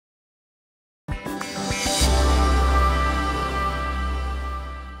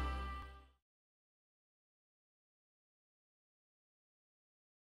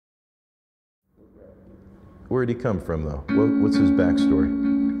Where'd he come from, though? What's his backstory?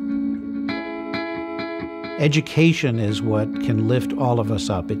 Education is what can lift all of us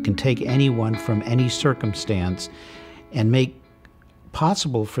up. It can take anyone from any circumstance and make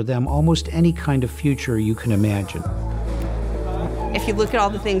possible for them almost any kind of future you can imagine. If you look at all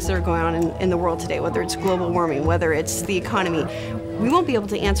the things that are going on in the world today, whether it's global warming, whether it's the economy, we won't be able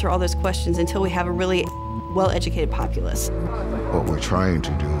to answer all those questions until we have a really well-educated populace. What we're trying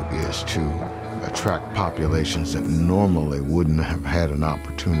to do is to attract populations that normally wouldn't have had an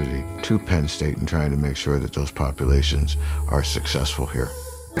opportunity to Penn State, and trying to make sure that those populations are successful here.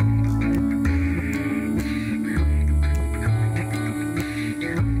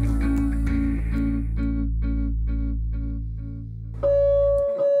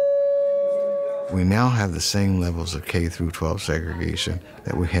 We now have the same levels of K through 12 segregation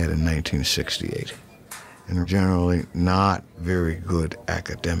that we had in 1968, and generally not very good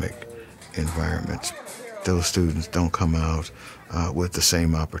academic environments. Those students don't come out with the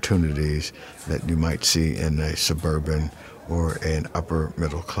same opportunities that you might see in a suburban or an upper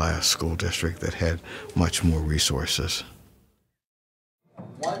middle class school district that had much more resources.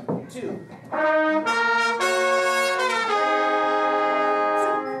 1, 2.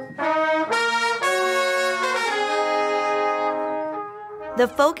 The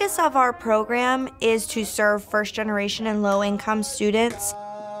focus of our program is to serve first-generation and low-income students.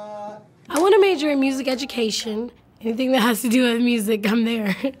 I want to major in music education. Anything that has to do with music, I'm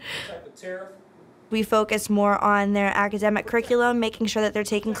there. We focus more on their academic curriculum, making sure that they're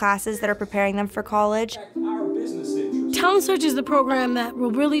taking classes that are preparing them for college. Talent Search is the program that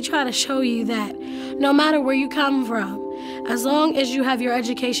will really try to show you that no matter where you come from, as long as you have your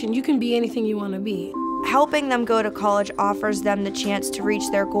education, you can be anything you want to be. Helping them go to college offers them the chance to reach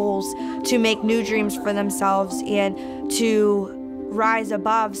their goals, to make new dreams for themselves, and to rise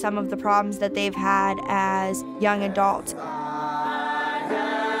above some of the problems that they've had as young adults.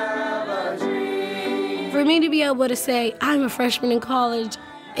 For me to be able to say, I'm a freshman in college,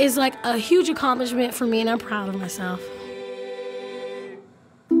 is like a huge accomplishment for me, and I'm proud of myself.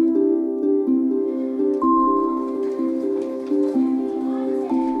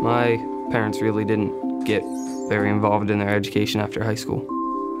 My parents really didn't get very involved in their education after high school.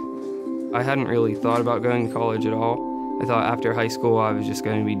 I hadn't really thought about going to college at all. I thought after high school I was just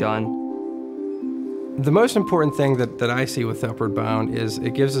going to be done. The most important thing that I see with Upward Bound is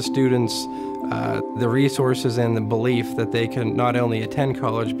it gives the students the resources and the belief that they can not only attend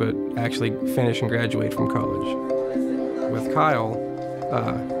college but actually finish and graduate from college. With Kyle,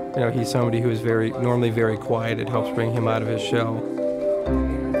 he's somebody who is normally very quiet. It helps bring him out of his shell.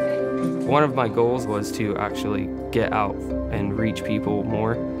 One of my goals was to actually get out and reach people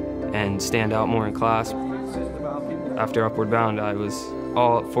more and stand out more in class. After Upward Bound, I was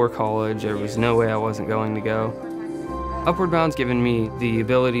all up for college. There was no way I wasn't going to go. Upward Bound's given me the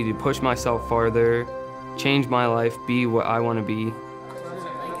ability to push myself farther, change my life, be what I want to be.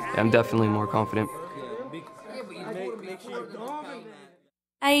 I'm definitely more confident.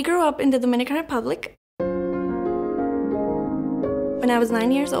 I grew up in the Dominican Republic. When I was 9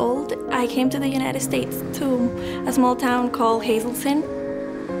 years old, I came to the United States to a small town called Hazleton.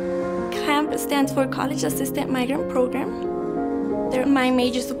 CAMP stands for College Assistant Migrant Program. They're my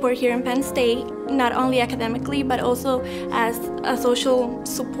major support here in Penn State, not only academically, but also as a social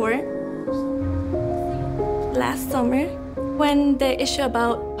support. Last summer, when the issue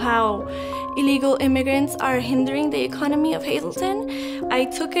about how illegal immigrants are hindering the economy of Hazleton, I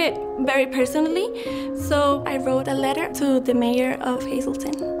took it very personally, so I wrote a letter to the mayor of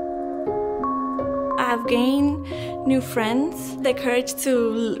Hazleton. I've gained new friends, the courage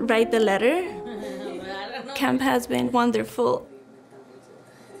to write the letter. Camp has been wonderful.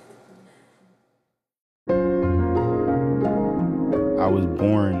 I was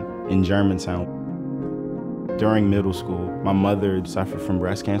born in Germantown. During middle school, my mother suffered from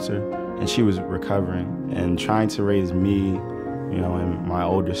breast cancer, and she was recovering. And trying to raise me, and my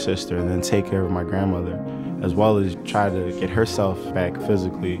older sister, and then take care of my grandmother, as well as try to get herself back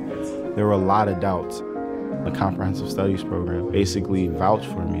physically, there were a lot of doubts. The Comprehensive Studies program basically vouched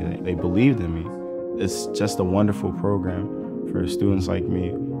for me. They believed in me. It's just a wonderful program for students like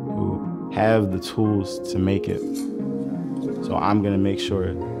me who have the tools to make it. So I'm going to make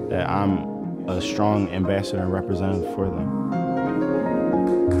sure that I'm a strong ambassador and representative for them.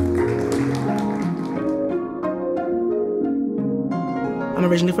 I'm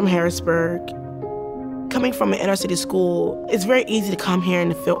originally from Harrisburg. Coming from an inner city school, it's very easy to come here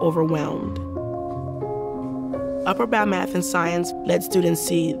and feel overwhelmed. Upward Bound Math and Science let students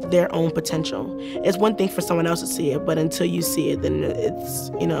see their own potential. It's one thing for someone else to see it, but until you see it, then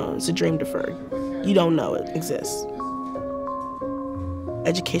it's a dream deferred. you don't know it exists.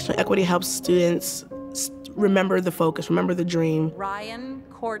 Educational equity helps students remember the focus, remember the dream. Ryan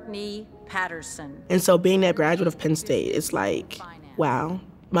Courtney Patterson. And so being a graduate of Penn State, it's like, wow,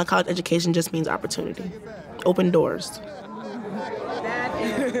 my college education just means opportunity, open doors.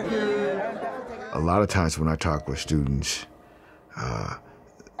 A lot of times when I talk with students,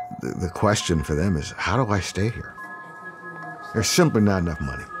 the question for them is, how do I stay here? There's simply not enough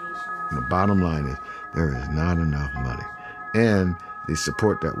money. And the bottom line is, there is not enough money. And the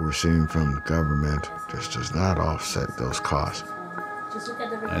support that we're seeing from the government just does not offset those costs.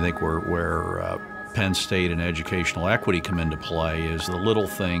 I think where Penn State and educational equity come into play is the little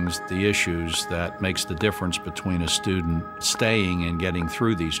things, the issues that makes the difference between a student staying and getting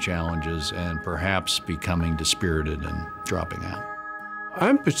through these challenges and perhaps becoming dispirited and dropping out.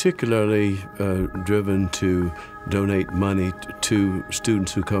 I'm particularly driven to donate money to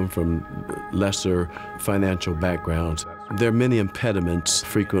students who come from lesser financial backgrounds. There are many impediments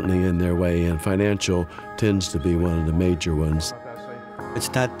frequently in their way, and financial tends to be one of the major ones.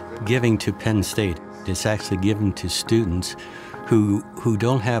 It's not giving to Penn State, it's actually given to students who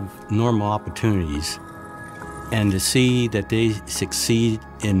don't have normal opportunities, and to see that they succeed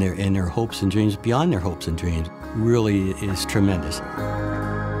in their hopes and dreams, beyond their hopes and dreams, really is tremendous.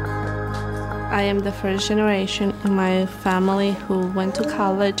 I am the first generation in my family who went to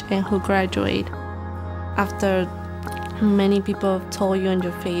college and who graduated. After many people have told you in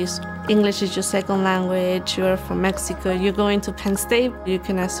your face, English is your second language, you're from Mexico, you're going to Penn State, you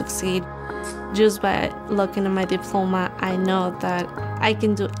cannot succeed. Just by looking at my diploma, I know that I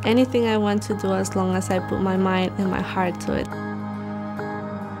can do anything I want to do as long as I put my mind and my heart to it.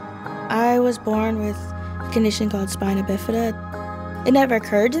 I was born with a condition called spina bifida. It never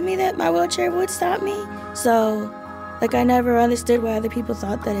occurred to me that my wheelchair would stop me, so I never understood why other people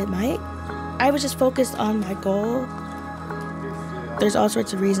thought that it might. I was just focused on my goal. There's all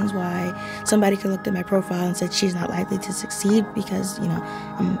sorts of reasons why somebody could look at my profile and said she's not likely to succeed because,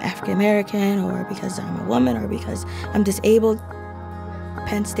 I'm African American, or because I'm a woman, or because I'm disabled.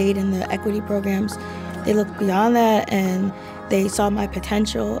 Penn State and the equity programs, they looked beyond that and they saw my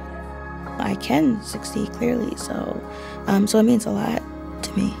potential. I can succeed clearly, so it means a lot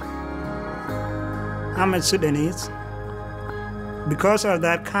to me. I'm a Sudanese. Because of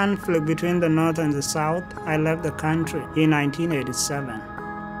that conflict between the North and the South, I left the country in 1987.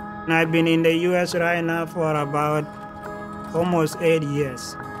 And I've been in the U.S. right now for about almost 8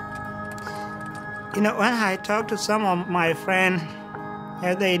 years. When I talk to some of my friends,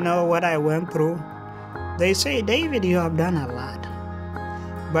 as they know what I went through, they say, David, you have done a lot.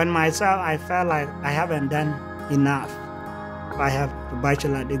 But myself, I felt like I haven't done enough. I have a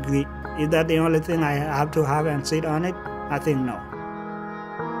bachelor degree. Is that the only thing I have to have and sit on it? I think no.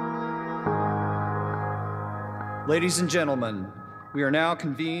 Ladies and gentlemen, we are now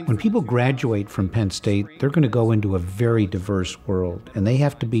convened. When people graduate from Penn State, they're going to go into a very diverse world, and they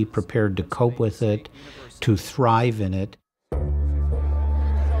have to be prepared to cope with it, to thrive in it.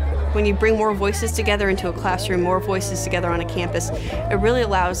 When you bring more voices together into a classroom, more voices together on a campus, it really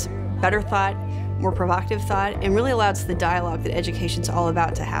allows better thought, more provocative thought, and really allows the dialogue that education's all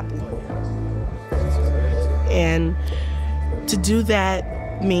about to happen. And to do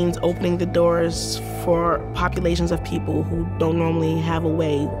that means opening the doors for populations of people who don't normally have a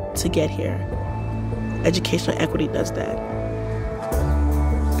way to get here. Educational equity does that.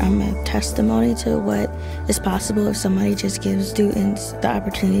 I'm a testimony to what is possible if somebody just gives students the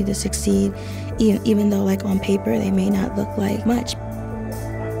opportunity to succeed, even though on paper they may not look like much.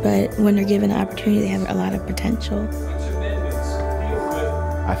 But when they're given the opportunity, they have a lot of potential.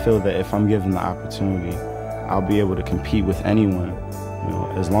 I feel that if I'm given the opportunity, I'll be able to compete with anyone,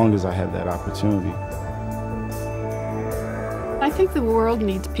 as long as I have that opportunity. I think the world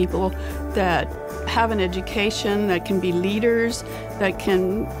needs people that have an education, that can be leaders, that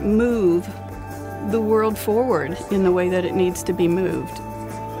can move the world forward in the way that it needs to be moved.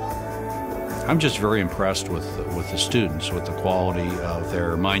 I'm just very impressed with the students, with the quality of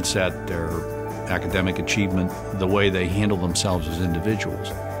their mindset, their academic achievement, the way they handle themselves as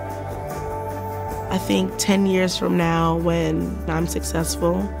individuals. I think 10 years from now, when I'm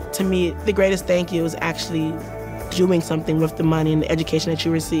successful, to me, the greatest thank you is actually doing something with the money and the education that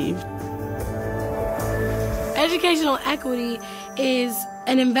you received. Educational equity is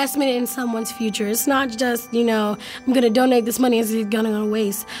an investment in someone's future. It's not just, I'm going to donate this money and it's going to go to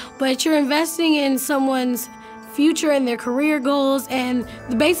waste. But you're investing in someone's future and their career goals and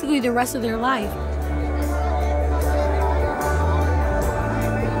basically the rest of their life.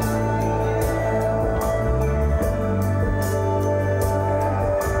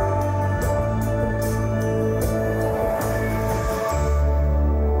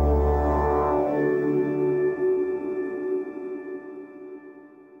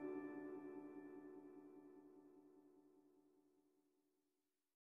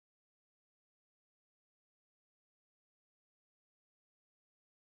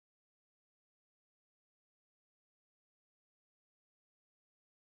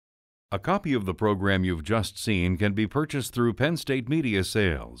 A copy of the program you've just seen can be purchased through Penn State Media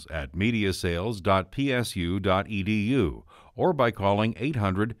Sales at mediasales.psu.edu or by calling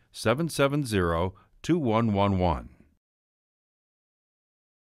 800-770-2111.